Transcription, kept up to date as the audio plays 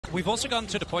We've also gotten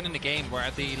to the point in the game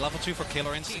where the level 2 for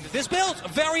Killer Instinct. This build,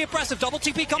 very impressive. Double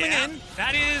TP coming in.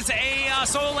 That is a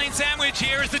solo lane sandwich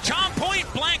here as the Chomp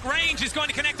point blank range is going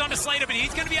to connect onto Slate Up, and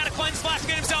he's going to be able to cleanse flash to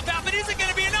get himself out, but is